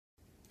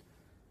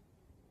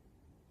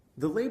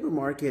The labor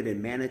market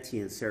in Manatee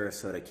and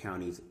Sarasota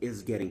counties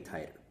is getting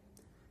tighter.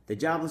 The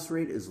jobless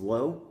rate is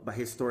low by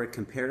historic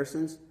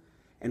comparisons,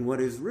 and what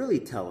is really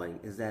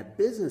telling is that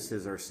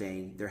businesses are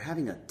saying they're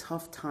having a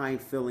tough time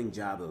filling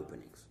job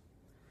openings.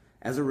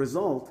 As a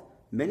result,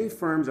 many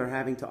firms are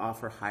having to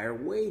offer higher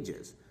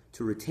wages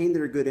to retain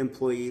their good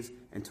employees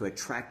and to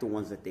attract the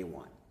ones that they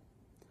want.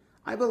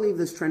 I believe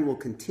this trend will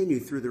continue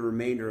through the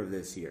remainder of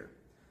this year.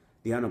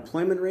 The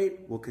unemployment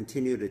rate will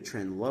continue to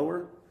trend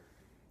lower,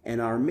 and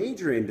our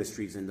major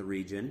industries in the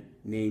region,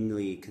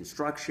 namely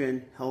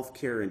construction,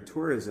 healthcare, and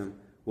tourism,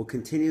 will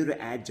continue to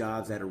add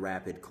jobs at a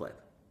rapid clip.